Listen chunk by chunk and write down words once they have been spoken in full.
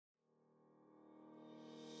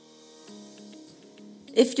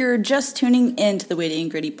If you're just tuning into the Witty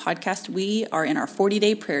and Gritty podcast, we are in our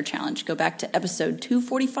 40-day prayer challenge. Go back to episode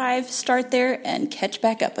 245, start there, and catch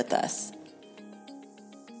back up with us.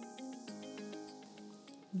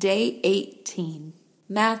 Day 18,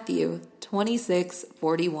 Matthew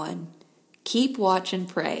 26:41. Keep watch and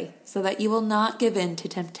pray, so that you will not give in to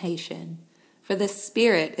temptation. For the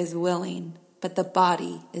spirit is willing, but the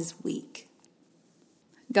body is weak.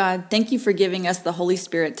 God, thank you for giving us the Holy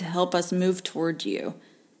Spirit to help us move toward you.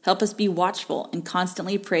 Help us be watchful and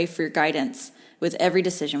constantly pray for your guidance with every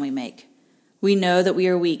decision we make. We know that we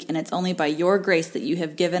are weak, and it's only by your grace that you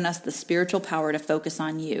have given us the spiritual power to focus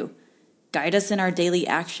on you. Guide us in our daily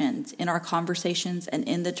actions, in our conversations, and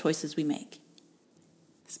in the choices we make.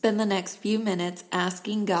 Spend the next few minutes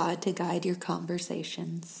asking God to guide your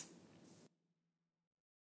conversations.